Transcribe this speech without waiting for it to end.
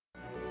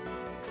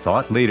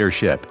thought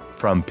leadership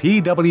from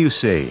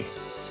PwC.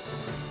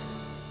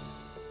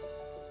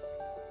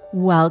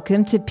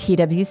 Welcome to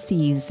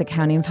PwC's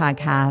Accounting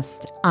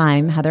Podcast.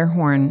 I'm Heather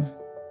Horn.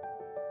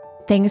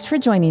 Thanks for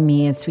joining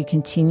me as we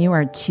continue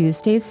our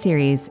Tuesday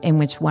series in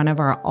which one of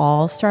our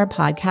all-star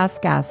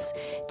podcast guests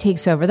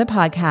takes over the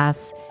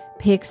podcast,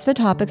 picks the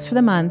topics for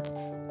the month,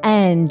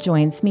 and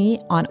joins me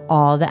on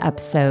all the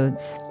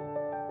episodes.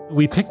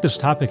 We picked this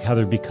topic,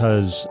 Heather,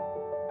 because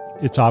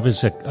it's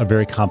obviously a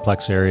very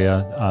complex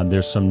area.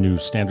 There's some new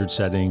standard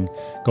setting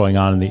going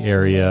on in the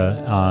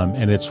area.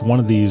 And it's one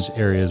of these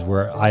areas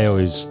where I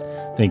always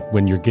think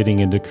when you're getting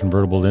into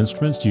convertible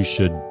instruments, you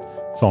should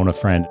phone a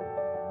friend.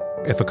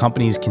 If a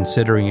company is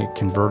considering a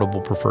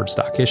convertible preferred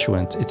stock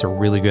issuance, it's a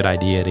really good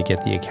idea to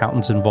get the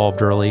accountants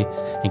involved early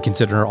and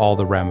consider all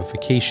the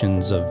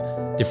ramifications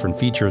of different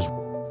features.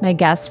 My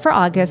guest for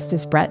August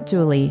is Brett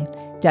Dooley,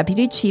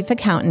 Deputy Chief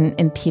Accountant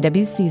in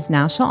PwC's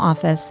National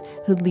Office,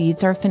 who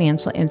leads our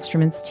financial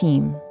instruments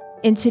team.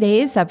 In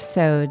today's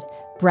episode,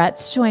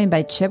 Brett's joined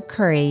by Chip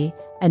Curry,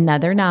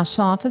 another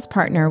National Office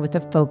partner with a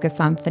focus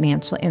on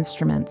financial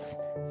instruments.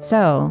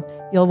 So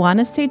you'll want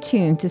to stay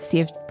tuned to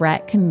see if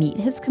Brett can meet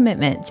his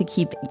commitment to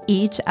keep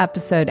each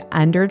episode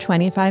under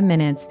 25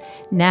 minutes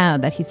now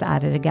that he's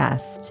added a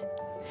guest.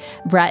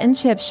 Brett and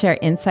Chip share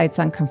insights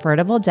on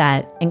convertible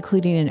debt,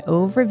 including an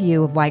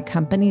overview of why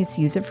companies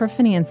use it for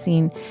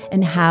financing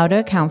and how to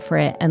account for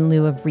it in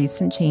lieu of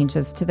recent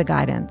changes to the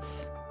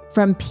guidance.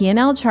 From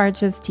P&L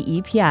charges to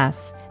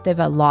EPS, they have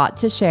a lot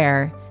to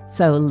share,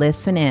 so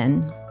listen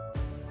in.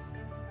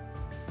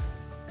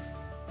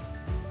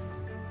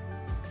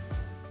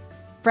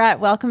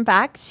 Brett, welcome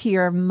back to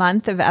your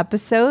month of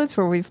episodes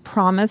where we've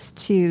promised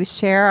to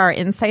share our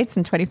insights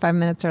in 25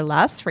 minutes or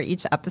less for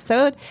each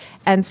episode.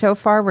 And so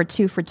far, we're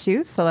 2 for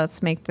 2, so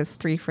let's make this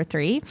 3 for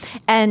 3.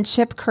 And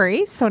Chip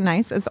Curry, so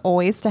nice as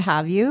always to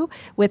have you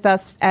with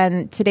us.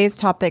 And today's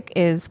topic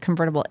is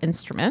convertible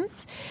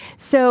instruments.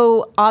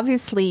 So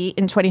obviously,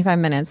 in 25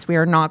 minutes, we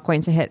are not going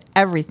to hit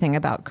everything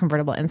about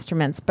convertible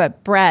instruments.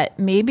 But Brett,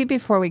 maybe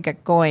before we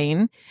get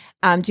going,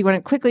 do you want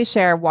to quickly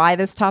share why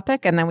this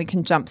topic, and then we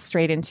can jump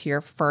straight into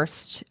your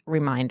first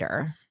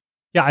reminder?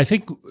 Yeah, I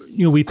think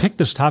we picked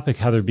this topic,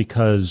 Heather,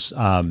 because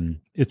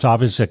it's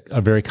obviously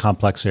a very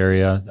complex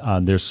area.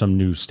 There's some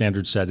new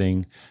standard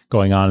setting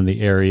going on in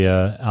the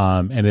area,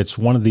 and it's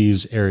one of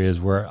these areas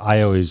where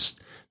I always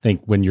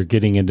think when you're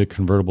getting into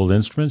convertible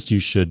instruments, you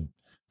should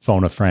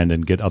phone a friend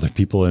and get other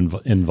people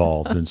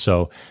involved. And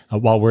so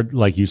while we're,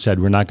 like you said,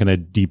 we're not going to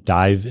deep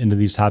dive into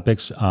these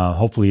topics,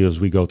 hopefully as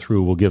we go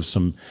through, we'll give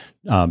some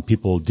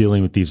people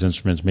dealing with these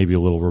instruments maybe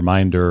a little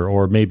reminder,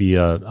 or maybe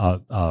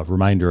a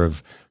reminder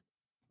of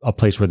a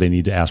place where they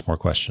need to ask more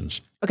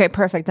questions. Okay,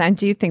 perfect. And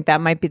do you think that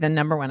might be the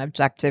number one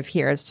objective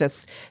here, is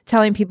just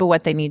telling people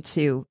what they need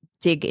to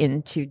dig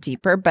into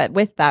deeper? But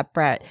with that,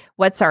 Brett,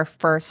 what's our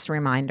first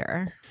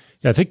reminder?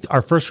 Yeah, I think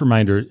our first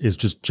reminder is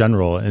just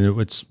general, and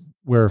it's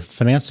where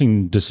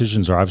financing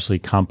decisions are obviously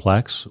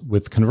complex.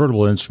 With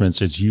convertible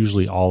instruments, it's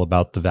usually all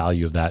about the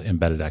value of that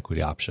embedded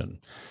equity option.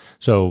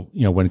 So,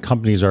 when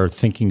companies are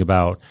thinking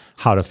about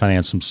how to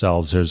finance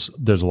themselves,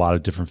 there's a lot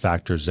of different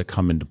factors that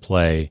come into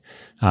play.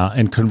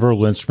 And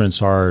convertible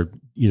instruments are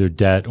either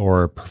debt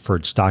or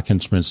preferred stock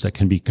instruments that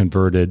can be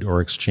converted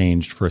or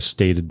exchanged for a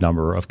stated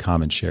number of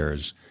common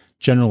shares,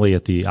 generally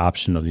at the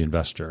option of the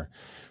investor.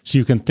 So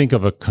you can think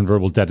of a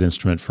convertible debt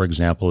instrument, for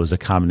example, as a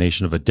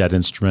combination of a debt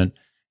instrument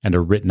and a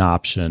written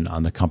option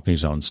on the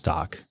company's own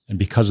stock. And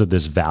because of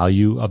this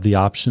value of the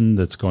option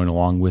that's going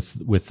along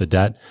with the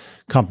debt,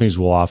 companies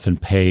will often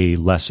pay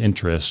less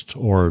interest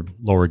or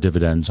lower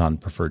dividends on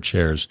preferred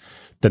shares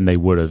than they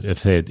would have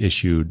if they had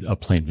issued a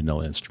plain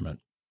vanilla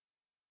instrument.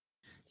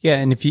 Yeah,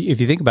 and if you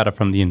think about it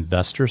from the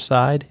investor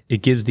side,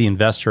 it gives the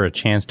investor a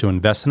chance to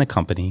invest in a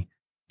company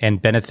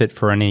and benefit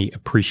for any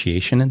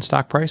appreciation in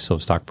stock price. So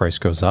if stock price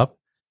goes up,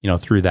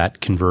 through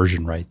that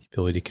conversion, right, the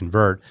ability to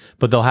convert,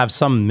 but they'll have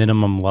some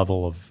minimum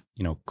level of,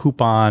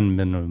 coupon,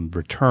 minimum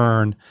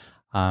return.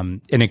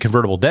 In a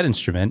convertible debt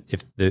instrument,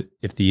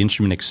 if the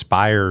instrument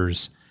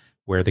expires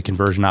where the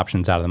conversion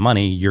option's out of the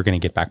money, you're going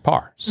to get back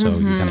par. So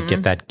you're going to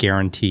get that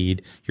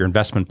guaranteed, your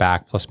investment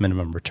back plus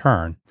minimum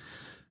return.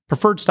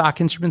 Preferred stock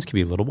instruments can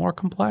be a little more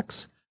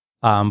complex.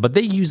 But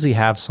they usually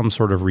have some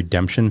sort of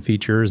redemption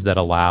features that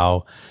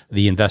allow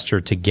the investor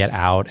to get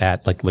out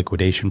at like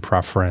liquidation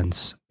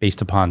preference based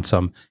upon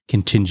some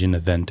contingent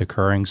event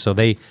occurring. So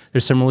they're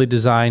similarly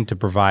designed to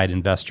provide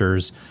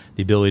investors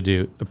the ability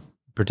to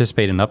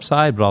participate in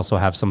upside, but also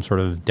have some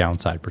sort of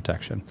downside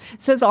protection.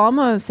 So it's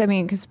almost,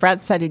 because Brett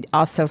said it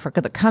also for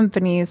the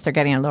companies, they're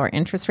getting a lower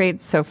interest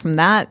rate. So from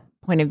that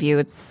point of view,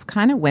 it's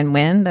kind of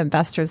win-win. The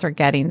investors are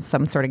getting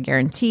some sort of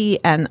guarantee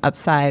and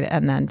upside.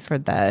 And then for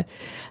the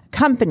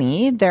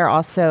company, they're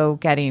also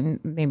getting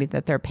maybe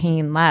that they're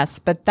paying less.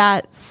 But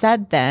that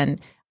said, then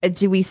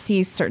Do we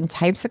see certain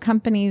types of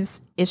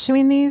companies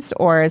issuing these,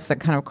 or is it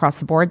kind of across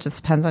the board?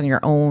 Just depends on your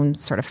own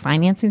sort of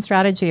financing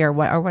strategy, or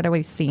what are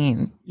we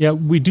seeing? Yeah,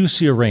 we do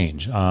see a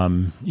range.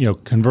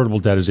 Convertible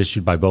debt is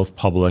issued by both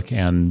public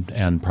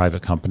and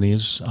private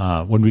companies.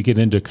 When we get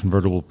into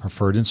convertible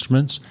preferred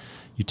instruments,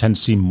 you tend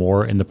to see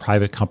more in the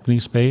private company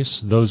space.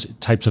 Those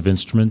types of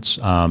instruments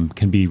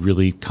can be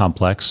really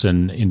complex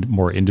and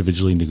more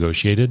individually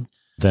negotiated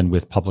than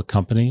with public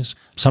companies.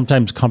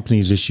 Sometimes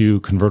companies issue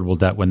convertible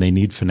debt when they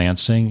need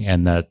financing,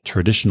 and that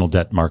traditional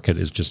debt market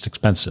is just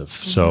expensive.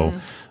 So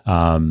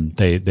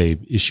they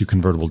issue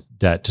convertible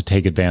debt to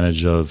take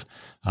advantage of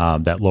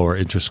that lower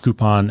interest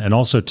coupon, and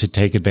also to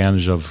take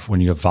advantage of when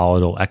you have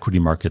volatile equity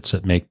markets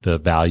that make the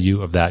value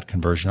of that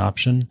conversion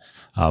option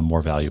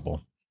more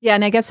valuable. Yeah,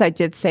 and I guess I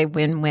did say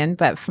win-win,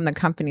 but from the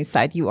company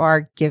side, you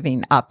are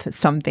giving up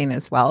something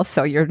as well.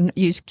 So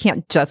you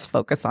can't just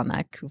focus on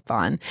that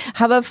coupon.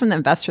 How about from the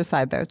investor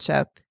side, though,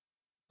 Chip?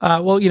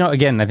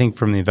 Again, I think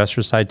from the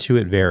investor side too,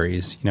 it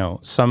varies.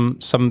 Some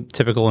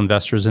typical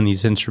investors in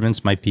these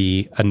instruments might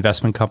be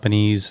investment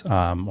companies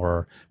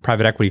or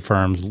private equity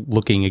firms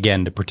looking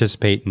again to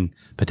participate in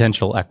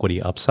potential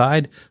equity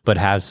upside, but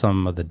have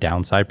some of the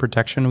downside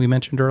protection we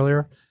mentioned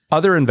earlier.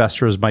 Other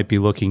investors might be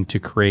looking to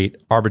create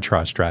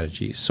arbitrage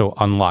strategies, so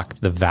unlock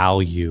the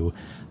value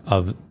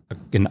of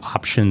an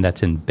option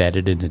that's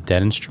embedded in a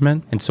debt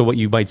instrument. And so what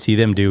you might see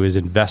them do is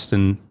invest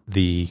in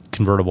the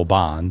convertible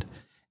bond,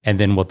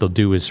 and then what they'll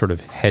do is sort of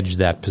hedge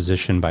that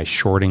position by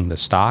shorting the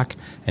stock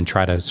and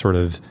try to sort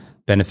of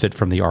benefit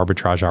from the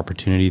arbitrage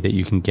opportunity that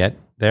you can get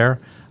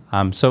there.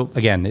 So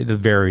again, it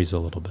varies a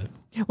little bit.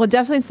 Well, it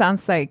definitely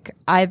sounds like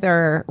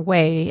either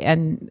way,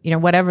 and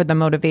whatever the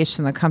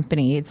motivation of the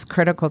company, it's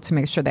critical to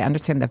make sure they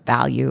understand the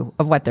value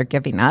of what they're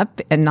giving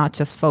up and not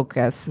just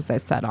focus, as I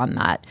said, on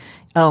that,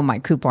 oh, my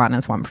coupon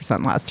is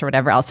 1% less or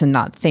whatever else, and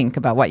not think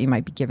about what you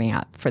might be giving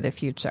up for the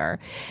future.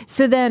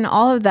 So then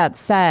all of that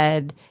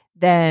said,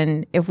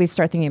 then if we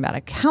start thinking about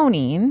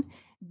accounting,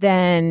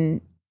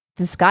 then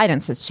this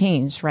guidance has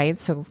changed, right?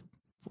 So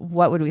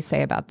what would we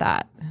say about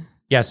that?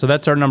 Yeah, so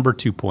that's our number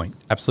 2 point.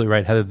 Absolutely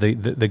right, Heather.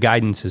 The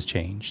guidance has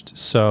changed.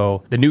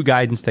 So the new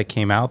guidance that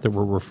came out that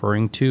we're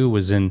referring to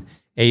was in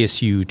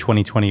ASU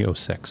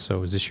 2020-06, so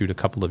it was issued a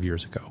couple of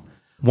years ago.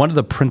 One of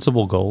the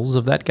principal goals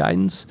of that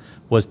guidance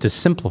was to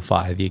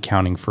simplify the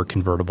accounting for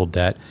convertible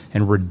debt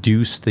and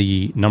reduce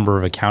the number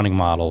of accounting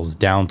models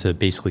down to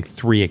basically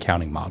 3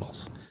 accounting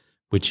models,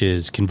 which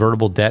is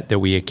convertible debt that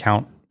we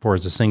account for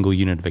as a single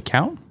unit of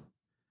account,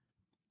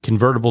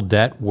 convertible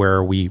debt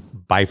where we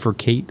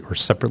bifurcate or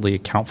separately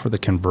account for the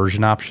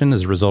conversion option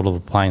as a result of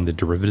applying the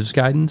derivatives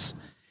guidance,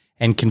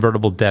 and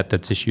convertible debt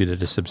that's issued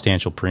at a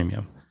substantial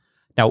premium.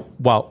 Now,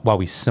 while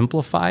we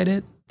simplified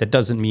it, that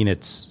doesn't mean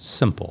it's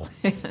simple.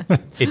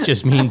 It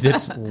just means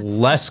it's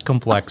less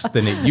complex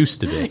than it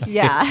used to be.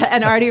 Yeah,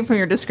 and already from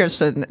your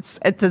description,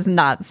 it does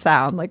not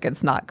sound like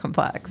it's not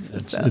complex.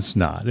 It's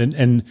not.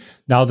 And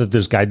now that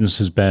this guidance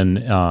has been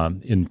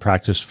in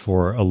practice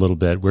for a little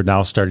bit, we're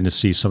now starting to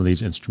see some of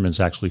these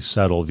instruments actually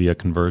settle via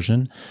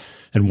conversion.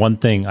 And one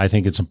thing I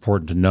think it's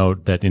important to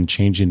note that in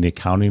changing the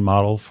accounting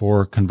model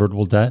for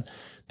convertible debt,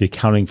 the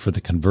accounting for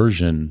the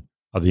conversion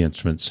of the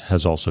instruments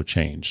has also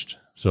changed.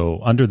 So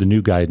under the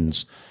new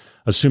guidance,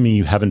 assuming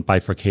you haven't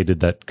bifurcated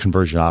that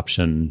conversion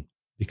option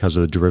because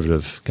of the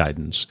derivative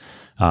guidance,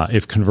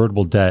 if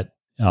convertible debt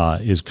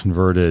is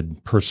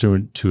converted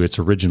pursuant to its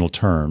original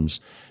terms,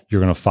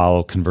 you're going to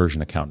follow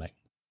conversion accounting.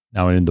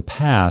 Now, in the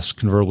past,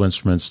 convertible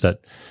instruments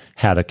that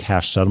had a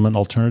cash settlement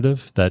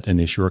alternative that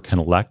an issuer can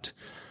elect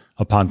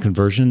upon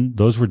conversion,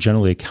 those were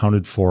generally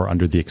accounted for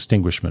under the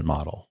extinguishment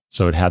model.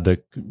 So it had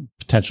the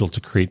potential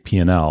to create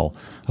P&L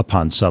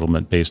upon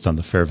settlement based on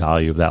the fair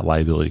value of that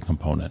liability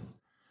component.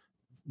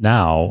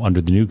 Now,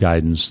 under the new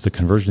guidance, the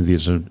conversion of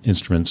these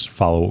instruments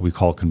follow what we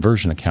call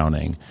conversion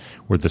accounting,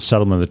 where the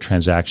settlement of the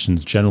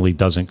transactions generally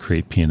doesn't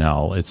create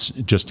P&L. It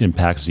just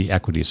impacts the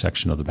equity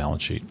section of the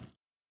balance sheet.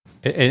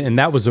 And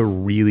that was a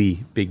really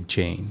big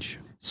change.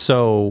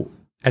 So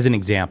as an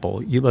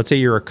example, let's say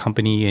you're a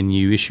company and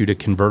you issued a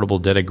convertible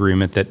debt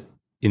agreement that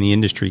in the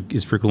industry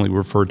is frequently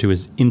referred to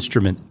as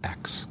Instrument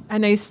X. I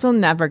know you still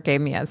never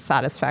gave me a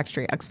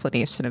satisfactory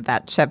explanation of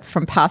that, Chip,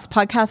 from past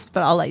podcasts,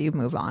 but I'll let you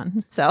move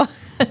on. So,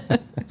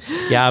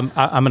 yeah,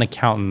 I'm an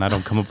accountant. I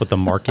don't come up with the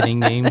marketing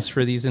names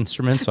for these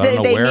instruments. So I don't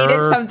know they where.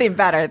 needed something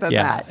better than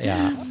that.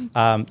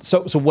 Yeah.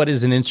 So what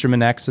is an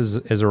Instrument X?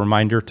 As a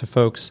reminder to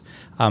folks,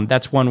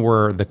 that's one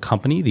where the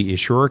company, the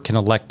issuer, can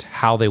elect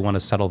how they want to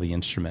settle the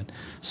instrument.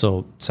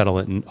 So settle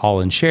it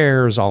all in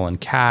shares, all in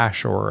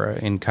cash, or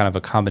in kind of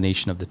a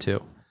combination of the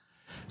two.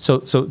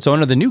 So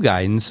under the new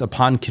guidance,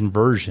 upon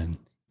conversion,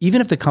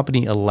 even if the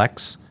company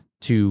elects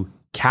to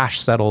cash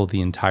settle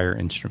the entire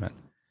instrument,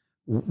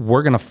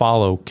 we're going to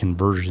follow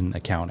conversion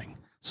accounting.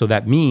 So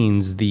that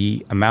means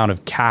the amount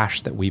of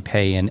cash that we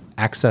pay in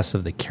excess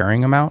of the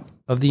carrying amount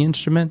of the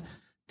instrument,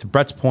 to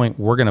Brett's point,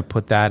 we're going to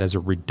put that as a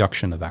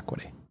reduction of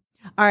equity.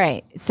 All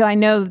right. So I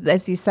know,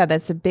 as you said,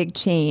 that's a big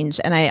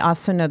change. And I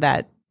also know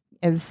that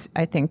as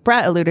I think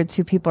Brett alluded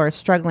to, people are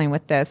struggling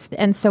with this.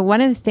 And so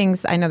one of the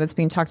things I know that's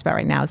being talked about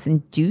right now is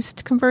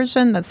induced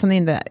conversion. That's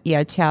something that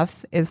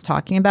EITF is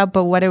talking about.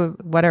 But what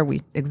are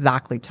we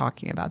exactly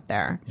talking about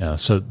there? Yeah,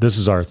 so this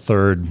is our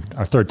third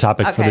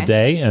topic for the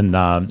day. And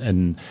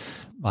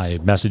my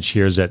message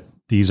here is that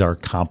these are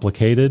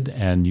complicated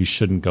and you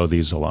shouldn't go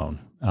these alone.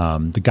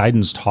 The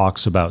guidance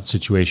talks about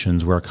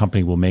situations where a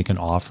company will make an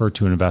offer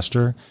to an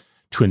investor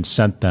to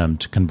incent them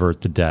to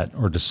convert the debt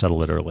or to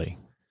settle it early.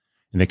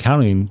 In the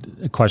accounting,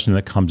 a question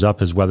that comes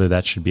up is whether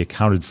that should be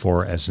accounted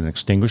for as an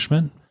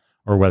extinguishment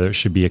or whether it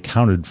should be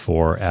accounted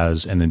for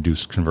as an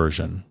induced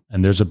conversion.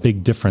 And there's a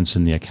big difference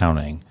in the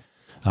accounting.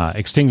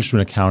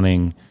 Extinguishment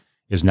accounting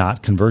is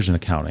not conversion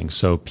accounting.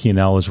 So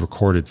P&L is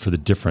recorded for the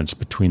difference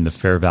between the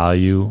fair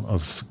value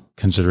of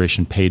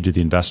consideration paid to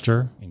the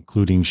investor,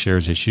 including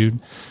shares issued,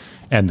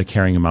 and the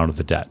carrying amount of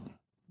the debt.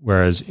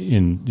 Whereas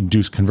in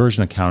induced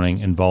conversion accounting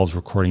involves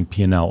recording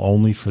P&L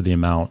only for the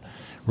amount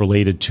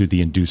related to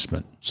the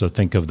inducement. So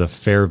think of the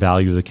fair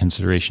value of the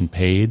consideration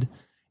paid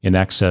in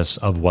excess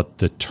of what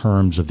the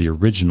terms of the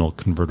original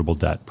convertible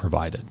debt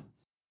provided.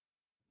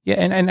 Yeah,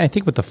 and I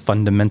think what the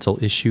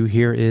fundamental issue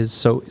here is,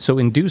 so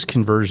induced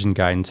conversion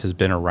guidance has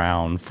been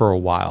around for a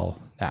while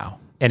now,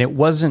 and it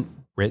wasn't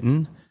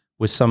written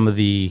with some of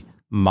the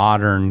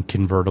modern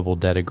convertible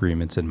debt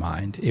agreements in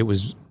mind. It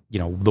was,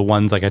 the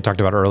ones like I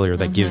talked about earlier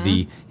that give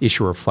the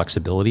issuer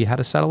flexibility how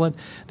to settle it.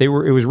 It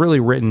was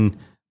really written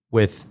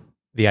with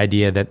the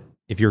idea that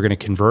if you're going to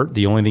convert,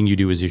 the only thing you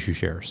do is issue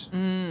shares.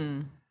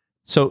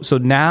 So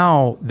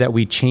now that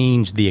we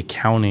change the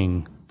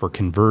accounting for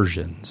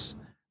conversions,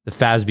 the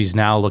FASB is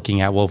now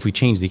looking at, well, if we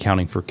change the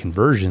accounting for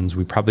conversions,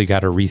 we probably got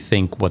to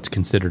rethink what's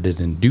considered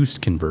an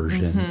induced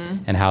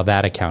conversion and how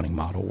that accounting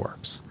model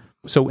works.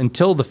 So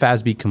until the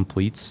FASB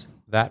completes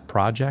that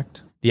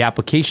project, the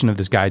application of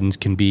this guidance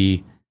can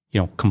be,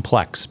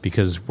 complex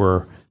because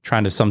we're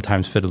trying to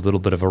sometimes fit a little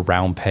bit of a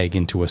round peg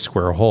into a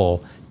square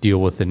hole,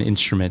 deal with an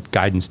instrument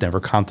guidance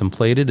never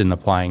contemplated and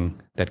applying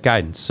that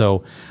guidance.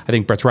 So I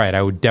think Brett's right.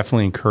 I would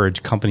definitely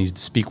encourage companies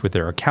to speak with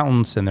their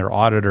accountants and their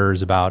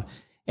auditors about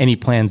any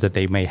plans that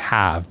they may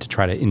have to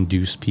try to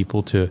induce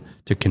people to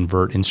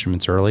convert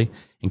instruments early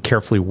and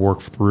carefully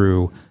work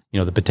through,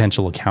 the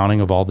potential accounting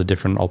of all the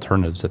different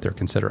alternatives that they're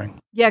considering.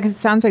 Yeah, because it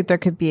sounds like there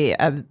could be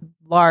a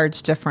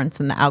large difference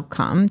in the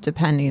outcome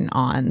depending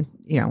on,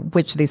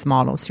 which of these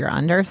models you're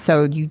under.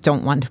 So you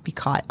don't want to be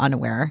caught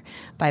unaware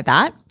by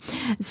that.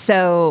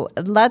 So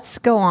let's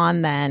go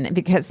on then,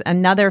 because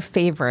another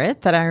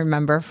favorite that I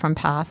remember from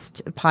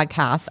past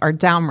podcasts are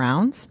down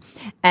rounds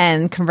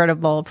and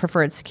convertible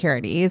preferred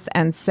securities.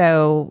 And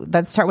so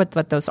let's start with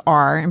what those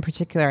are. In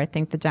particular, I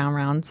think the down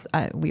rounds,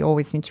 we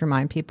always need to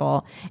remind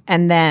people.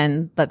 And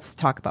then let's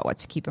talk about what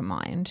to keep in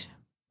mind.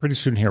 Pretty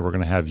soon here, we're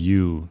going to have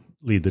you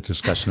lead the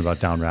discussion about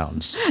down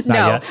rounds.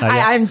 Not yet.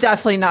 I'm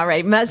definitely not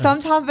ready. Some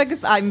topics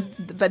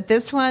but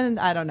this one,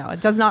 I don't know. It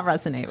does not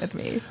resonate with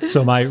me.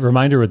 So my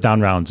reminder with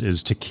down rounds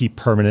is to keep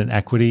permanent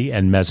equity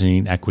and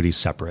mezzanine equity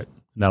separate.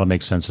 And that'll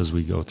make sense as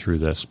we go through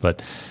this.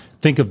 But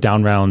think of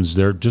down rounds,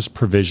 they're just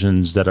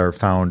provisions that are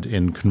found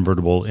in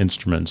convertible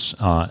instruments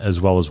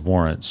as well as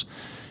warrants.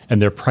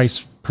 And they're price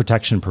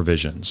protection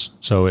provisions.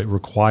 So it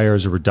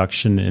requires a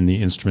reduction in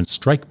the instrument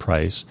strike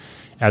price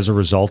as a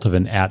result of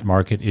an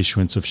at-market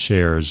issuance of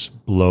shares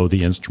below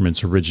the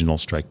instrument's original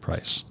strike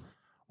price,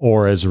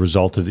 or as a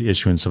result of the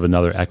issuance of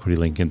another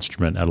equity-linked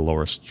instrument at a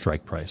lower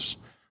strike price.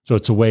 So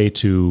it's a way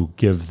to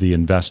give the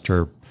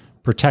investor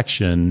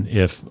protection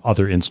if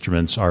other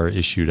instruments are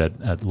issued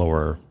at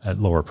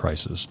lower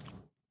prices.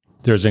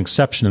 There's an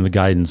exception in the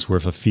guidance where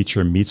if a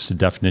feature meets the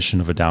definition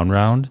of a down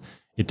round,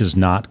 it does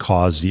not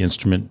cause the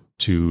instrument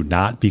to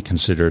not be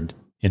considered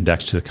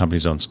indexed to the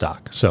company's own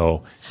stock.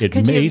 So it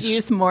Could you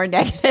use more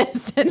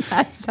negatives in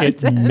that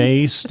sentence? It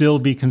may still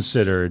be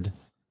considered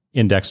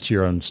indexed to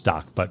your own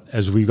stock, but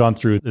as we've gone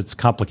through, it's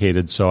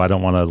complicated, so I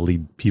don't want to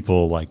lead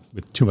people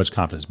with too much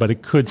confidence, but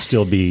it could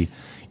still be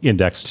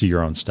indexed to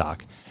your own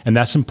stock. And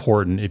that's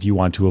important if you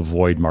want to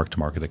avoid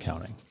mark-to-market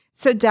accounting.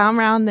 So down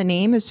round, the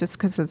name is just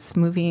because it's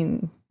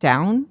moving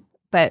down,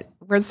 but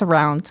where's the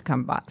round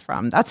come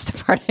from? That's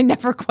the part I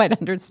never quite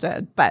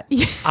understood. But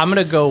I'm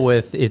going to go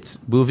with it's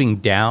moving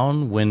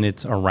down when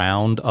it's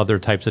around other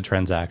types of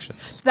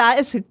transactions. That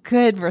is a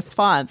good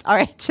response. All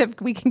right, Chip,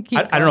 we can keep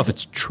I don't know if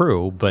it's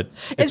true, but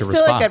it's a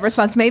still response. A good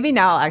response. Maybe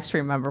now I'll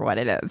actually remember what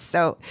it is.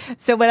 So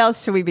what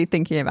else should we be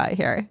thinking about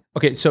here?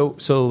 Okay, so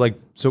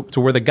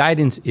where the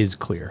guidance is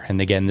clear,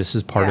 and again, this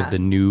is part of the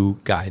new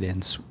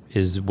guidance,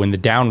 is when the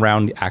down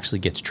round actually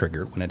gets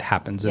triggered, when it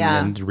happens and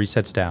then it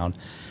resets down.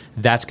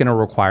 That's going to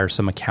require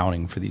some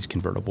accounting for these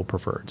convertible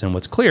preferreds. And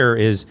what's clear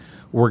is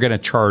we're going to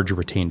charge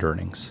retained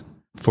earnings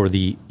for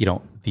the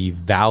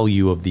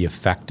value of the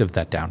effect of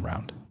that down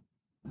round.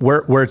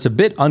 Where it's a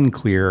bit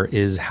unclear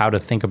is how to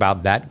think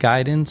about that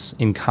guidance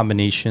in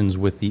combinations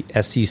with the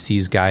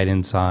SEC's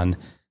guidance on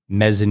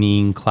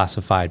mezzanine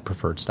classified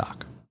preferred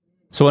stock.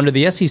 So under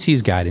the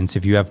SEC's guidance,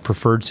 if you have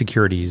preferred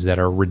securities that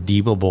are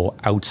redeemable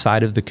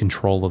outside of the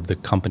control of the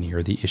company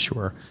or the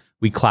issuer,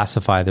 we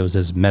classify those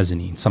as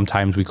mezzanine.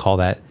 Sometimes we call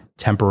that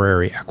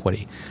temporary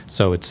equity.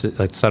 So it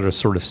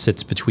sort of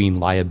sits between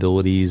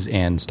liabilities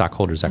and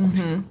stockholders'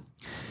 equity.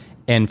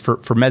 And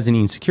for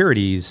mezzanine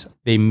securities,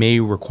 they may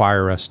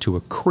require us to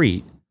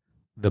accrete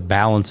the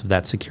balance of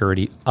that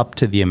security up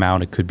to the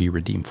amount it could be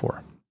redeemed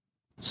for.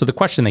 So the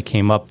question that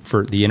came up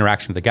for the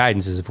interaction with the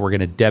guidance is, if we're going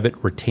to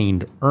debit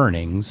retained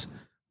earnings,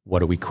 what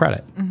do we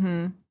credit?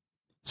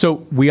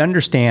 So we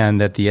understand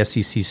that the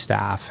SEC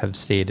staff have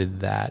stated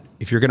that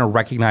if you're going to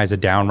recognize a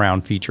down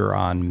round feature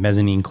on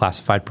mezzanine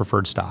classified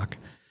preferred stock,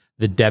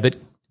 the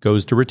debit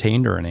goes to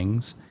retained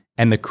earnings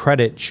and the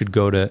credit should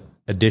go to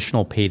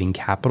additional paid-in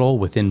capital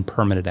within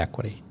permanent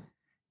equity.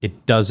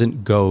 It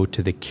doesn't go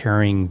to the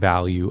carrying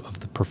value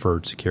of the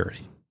preferred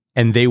security.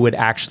 And they would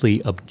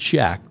actually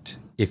object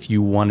if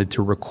you wanted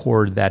to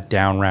record that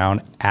down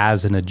round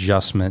as an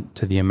adjustment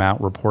to the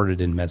amount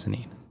reported in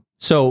mezzanine.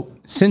 So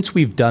since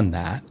we've done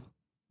that,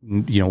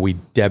 we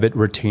debit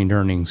retained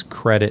earnings,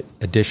 credit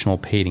additional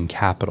paid-in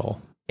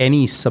capital.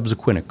 Any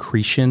subsequent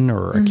accretion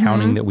or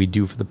accounting that we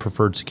do for the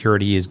preferred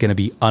security is going to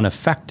be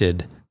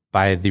unaffected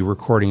by the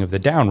recording of the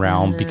down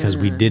round because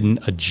we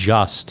didn't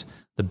adjust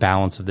the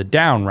balance of the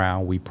down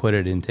round. We put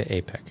it into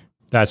APIC.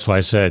 That's why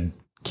I said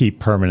keep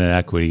permanent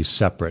equity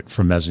separate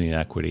from mezzanine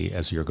equity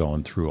as you're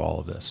going through all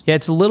of this. Yeah,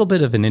 it's a little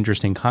bit of an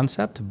interesting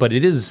concept, but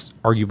it is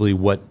arguably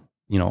what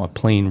a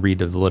plain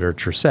read of the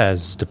literature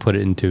says, to put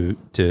it into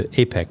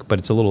APIC. But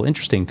it's a little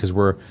interesting because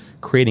we're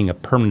creating a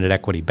permanent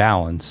equity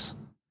balance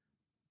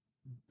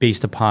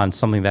based upon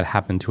something that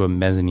happened to a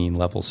mezzanine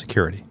level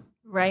security.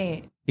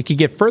 Right. It could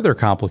get further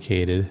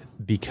complicated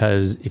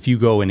because if you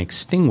go and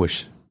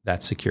extinguish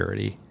that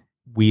security,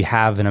 we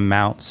have an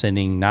amount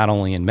sitting not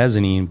only in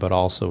mezzanine, but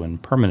also in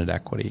permanent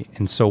equity.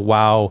 And so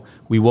while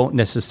we won't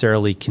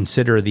necessarily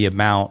consider the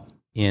amount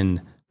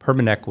in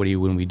permanent equity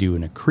when we do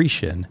an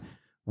accretion,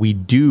 we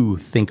do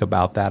think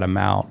about that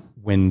amount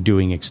when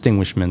doing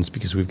extinguishments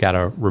because we've got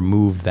to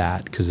remove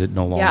that because it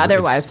no longer... Yeah,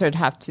 otherwise there'd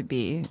have to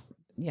be...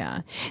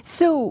 Yeah.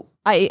 So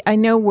I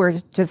know we're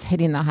just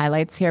hitting the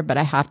highlights here, but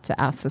I have to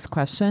ask this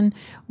question.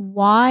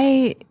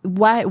 Why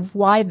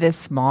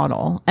this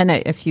model? And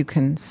if you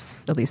can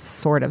at least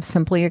sort of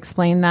simply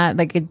explain that,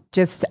 like it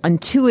just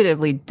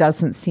intuitively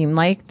doesn't seem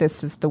like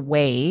this is the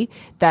way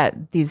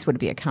that these would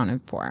be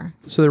accounted for.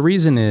 So the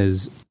reason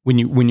is when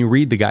you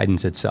read the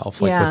guidance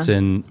itself, like what's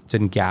in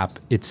GAAP,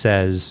 it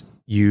says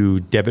you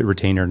debit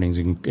retained earnings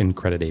and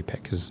credit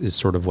APIC is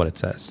sort of what it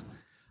says.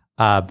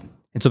 And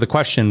so the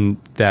question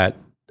that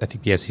I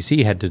think the SEC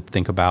had to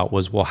think about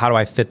was, well, how do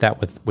I fit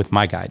that with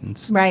my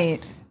guidance?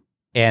 Right.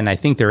 And I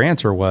think their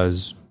answer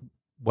was,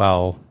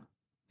 well,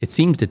 it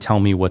seems to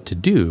tell me what to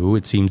do.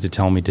 It seems to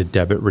tell me to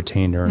debit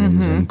retained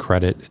earnings and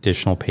credit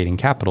additional paid-in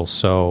capital.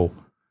 So,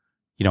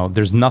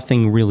 there's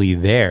nothing really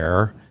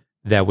there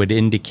that would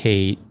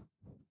indicate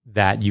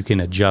that you can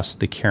adjust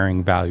the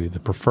carrying value of the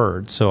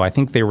preferred. So I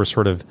think they were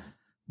sort of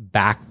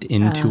backed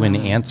into an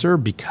answer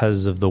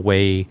because of the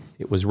way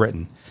it was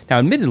written. Now,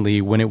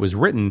 admittedly, when it was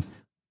written,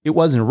 it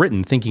wasn't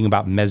written thinking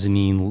about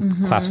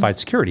mezzanine classified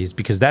securities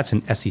because that's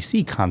an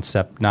SEC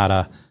concept, not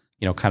a,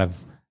 kind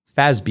of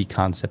FASB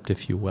concept,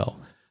 if you will.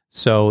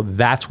 So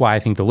that's why I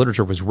think the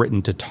literature was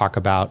written to talk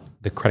about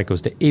the credit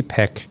goes to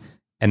APIC,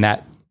 and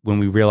that when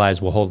we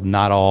realized, well, hold,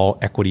 not all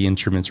equity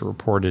instruments are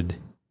reported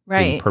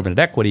in permanent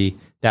equity,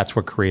 that's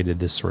what created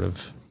this sort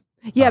of...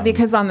 Yeah,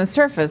 because on the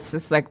surface,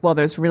 it's like, well,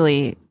 there's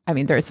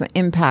an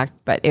impact,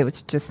 but it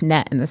was just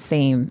net in the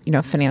same,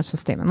 financial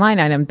statement line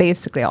item,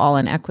 basically all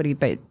in equity.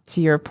 But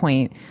to your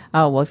point,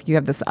 if you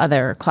have this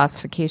other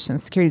classification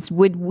of securities,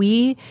 would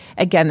we,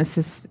 again, this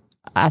is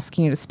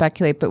asking you to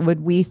speculate, but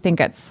would we think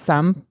at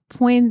some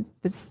point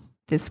this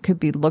could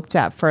be looked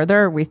at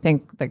further? Or we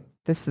think like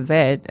this is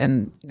it,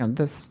 and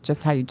this is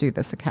just how you do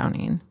this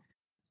accounting.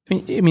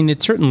 I mean,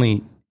 it's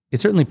certainly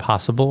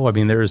possible. I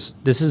mean, this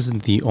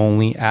isn't the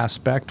only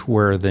aspect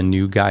where the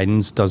new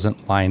guidance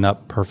doesn't line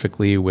up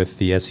perfectly with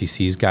the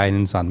SEC's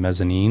guidance on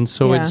mezzanine.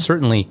 So it's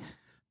certainly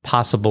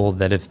possible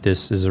that if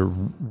this is a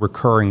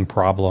recurring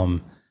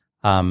problem,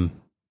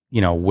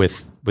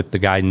 with the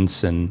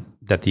guidance, and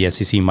that the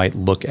SEC might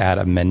look at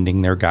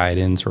amending their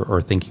guidance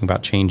or thinking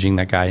about changing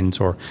that guidance,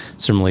 or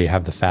similarly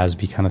have the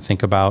FASB kind of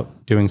think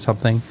about doing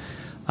something.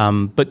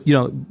 But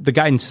the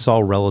guidance is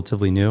all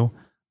relatively new.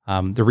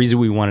 The reason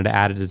we wanted to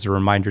add it as a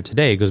reminder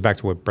today goes back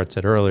to what Brett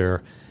said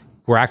earlier.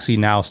 We're actually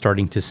now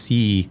starting to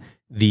see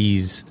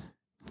these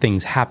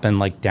things happen,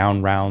 like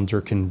down rounds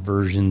or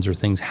conversions or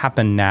things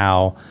happen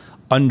now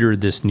under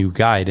this new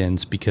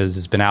guidance because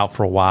it's been out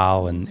for a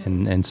while.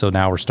 And so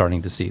now we're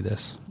starting to see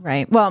this.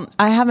 Right. Well,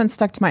 I haven't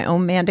stuck to my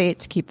own mandate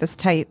to keep this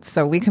tight,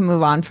 so we can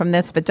move on from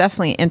this, but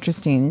definitely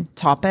interesting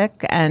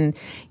topic. And,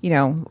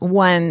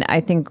 one I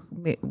think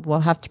we'll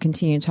have to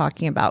continue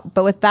talking about.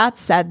 But with that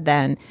said,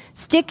 then,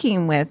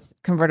 sticking with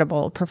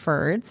convertible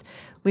preferreds,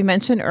 we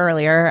mentioned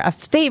earlier a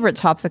favorite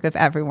topic of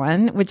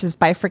everyone, which is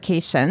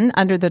bifurcation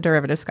under the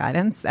derivatives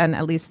guidance. And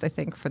at least I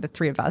think for the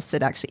three of us,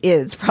 it actually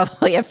is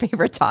probably a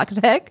favorite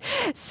topic.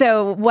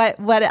 So what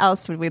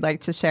else would we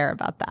like to share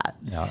about that?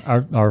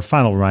 Yeah, our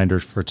final reminder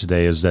for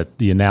today is that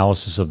the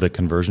analysis of the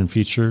conversion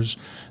features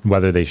and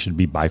whether they should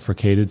be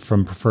bifurcated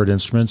from preferred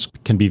instruments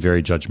can be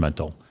very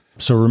judgmental.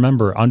 So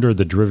remember, under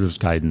the derivatives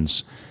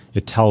guidance,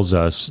 it tells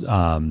us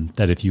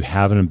that if you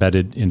have an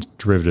embedded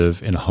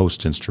derivative in a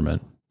host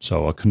instrument,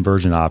 so a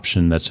conversion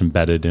option that's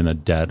embedded in a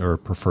debt or a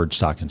preferred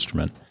stock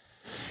instrument,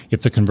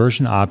 if the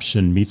conversion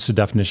option meets the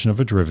definition of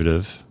a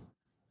derivative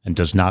and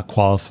does not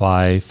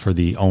qualify for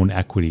the own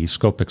equity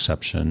scope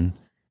exception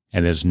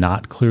and is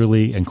not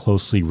clearly and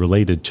closely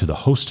related to the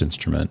host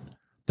instrument,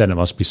 then it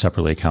must be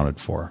separately accounted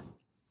for.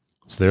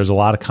 So there's a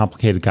lot of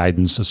complicated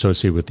guidance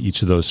associated with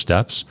each of those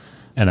steps.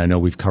 And I know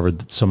we've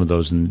covered some of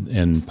those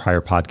in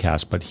prior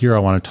podcasts, but here I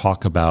want to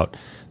talk about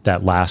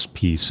that last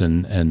piece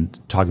and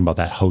talking about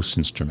that host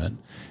instrument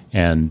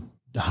and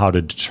how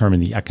to determine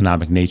the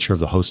economic nature of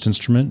the host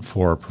instrument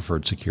for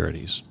preferred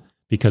securities.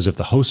 Because if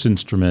the host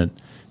instrument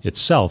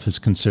itself is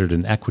considered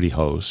an equity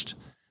host,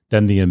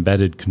 then the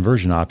embedded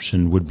conversion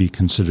option would be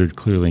considered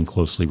clearly and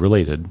closely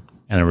related,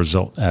 and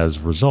as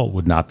a result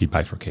would not be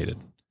bifurcated.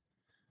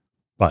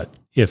 But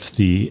if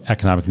the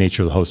economic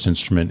nature of the host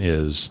instrument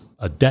is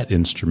a debt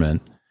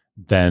instrument,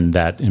 then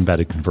that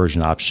embedded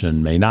conversion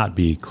option may not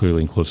be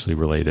clearly and closely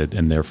related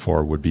and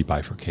therefore would be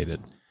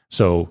bifurcated.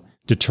 So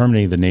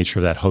determining the nature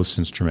of that host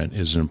instrument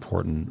is an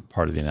important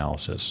part of the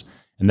analysis.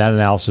 And that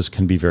analysis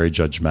can be very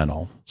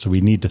judgmental. So we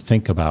need to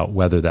think about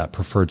whether that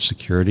preferred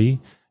security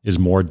is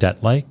more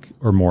debt-like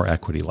or more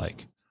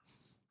equity-like.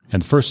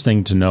 And the first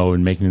thing to know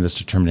in making this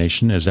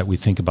determination is that we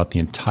think about the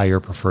entire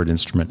preferred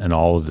instrument and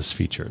all of its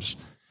features.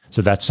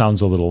 So that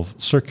sounds a little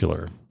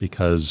circular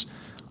because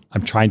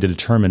I'm trying to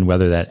determine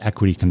whether that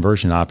equity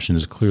conversion option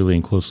is clearly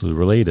and closely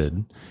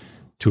related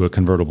to a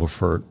convertible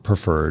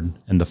preferred.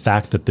 And the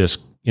fact that this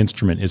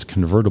instrument is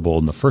convertible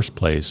in the first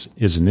place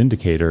is an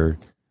indicator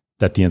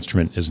that the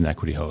instrument is an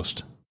equity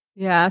host.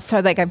 Yeah. So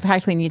I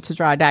practically need to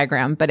draw a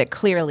diagram, but it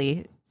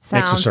clearly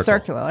sounds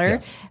circular.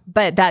 Yeah.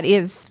 But that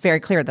is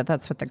very clear that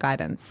that's what the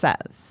guidance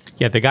says.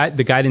 Yeah, the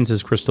guidance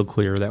is crystal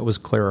clear. That was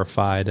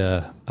clarified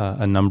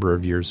a number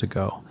of years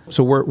ago.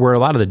 So where a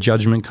lot of the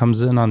judgment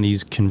comes in on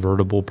these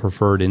convertible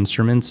preferred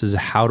instruments is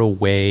how to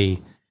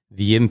weigh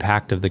the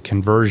impact of the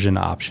conversion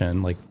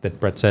option, like that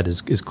Brett said,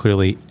 is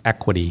clearly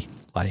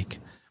equity-like,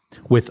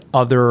 with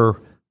other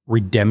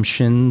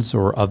redemptions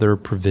or other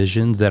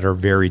provisions that are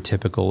very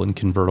typical in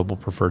convertible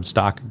preferred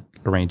stock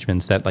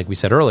arrangements that, like we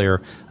said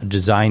earlier, are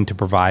designed to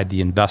provide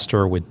the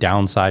investor with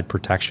downside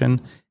protection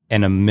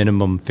and a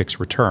minimum fixed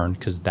return,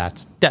 because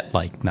that's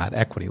debt-like, not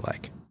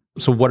equity-like.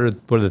 So what are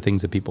the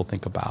things that people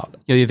think about?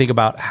 You think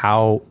about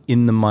how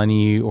in the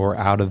money or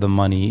out of the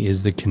money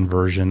is the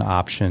conversion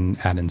option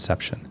at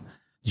inception.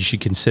 You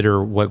should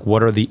consider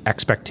what are the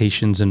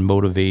expectations and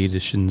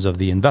motivations of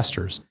the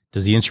investors.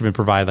 Does the instrument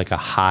provide a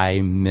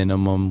high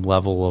minimum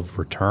level of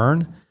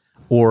return,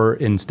 or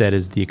instead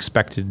is the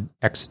expected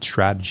exit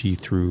strategy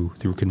through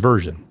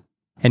conversion?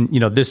 And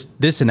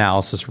this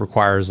analysis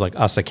requires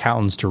us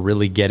accountants to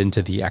really get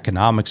into the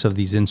economics of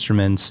these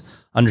instruments,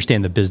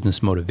 understand the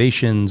business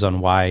motivations on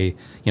why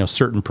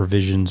certain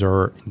provisions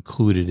are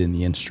included in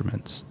the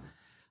instruments.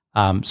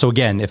 So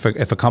again, if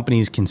a company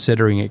is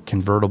considering a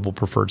convertible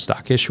preferred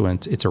stock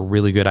issuance, it's a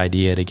really good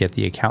idea to get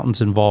the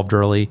accountants involved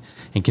early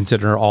and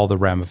consider all the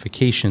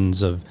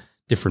ramifications of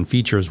different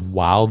features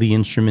while the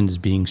instrument is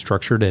being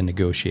structured and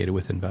negotiated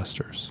with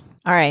investors.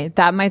 All right.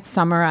 That might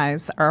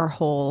summarize our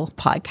whole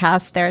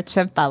podcast there,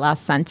 Chip, that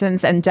last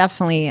sentence. And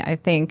definitely, I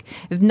think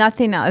if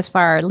nothing else, if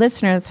our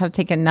listeners have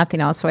taken nothing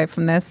else away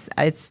from this,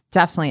 it's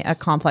definitely a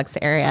complex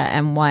area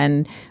and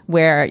one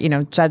where,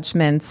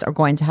 judgments are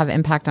going to have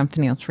impact on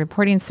financial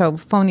reporting. So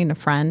phoning a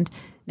friend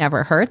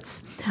never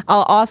hurts.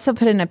 I'll also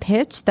put in a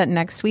pitch that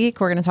next week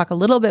we're going to talk a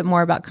little bit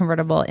more about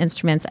convertible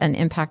instruments and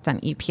impact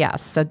on EPS.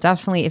 So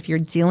definitely, if you're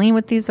dealing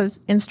with these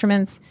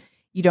instruments,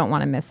 you don't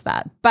want to miss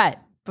that. But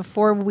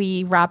before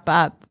we wrap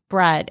up,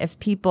 Brett, if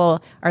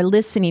people are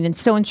listening and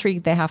so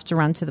intrigued they have to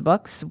run to the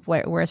books,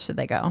 where should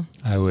they go?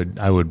 I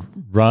would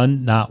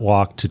run, not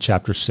walk, to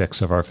chapter 6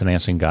 of our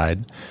financing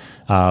guide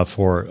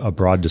for a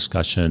broad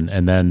discussion.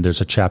 And then there's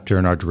a chapter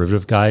in our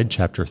derivative guide,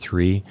 chapter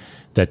 3,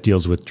 that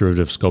deals with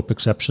derivative scope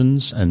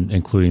exceptions, and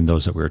including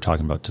those that we were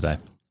talking about today.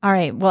 All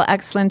right. Well,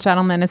 excellent,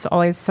 gentlemen. It's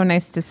always so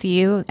nice to see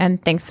you. And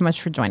thanks so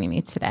much for joining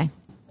me today.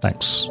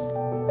 Thanks.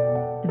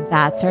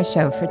 That's our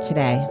show for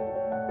today.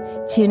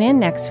 Tune in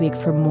next week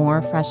for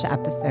more fresh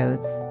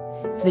episodes.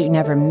 So that you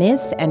never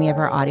miss any of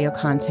our audio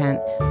content,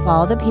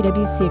 follow the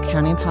PwC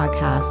Accounting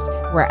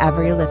Podcast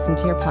wherever you listen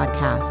to your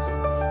podcasts.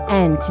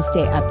 And to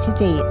stay up to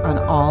date on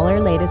all our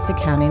latest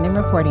accounting and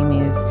reporting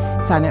news,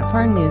 sign up for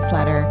our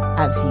newsletter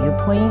at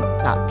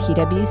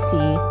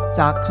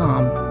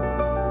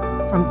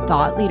viewpoint.pwc.com. From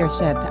Thought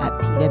Leadership at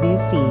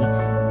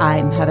PwC,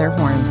 I'm Heather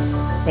Horn.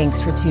 Thanks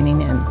for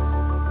tuning in.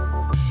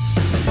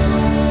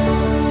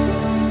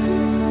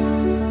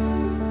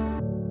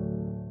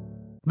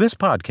 This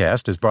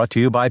podcast is brought to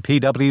you by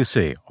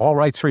PwC, all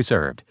rights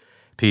reserved.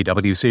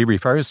 PwC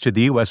refers to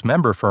the U.S.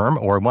 member firm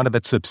or one of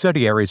its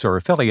subsidiaries or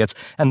affiliates,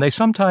 and they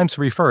sometimes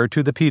refer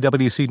to the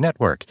PwC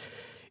network.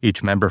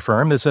 Each member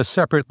firm is a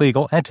separate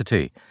legal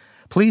entity.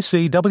 Please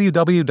see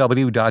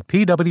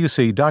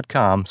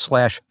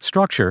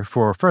www.pwc.com/structure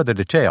for further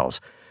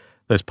details.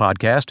 This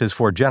podcast is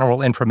for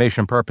general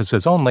information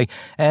purposes only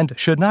and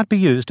should not be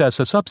used as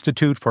a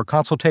substitute for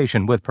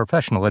consultation with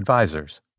professional advisors.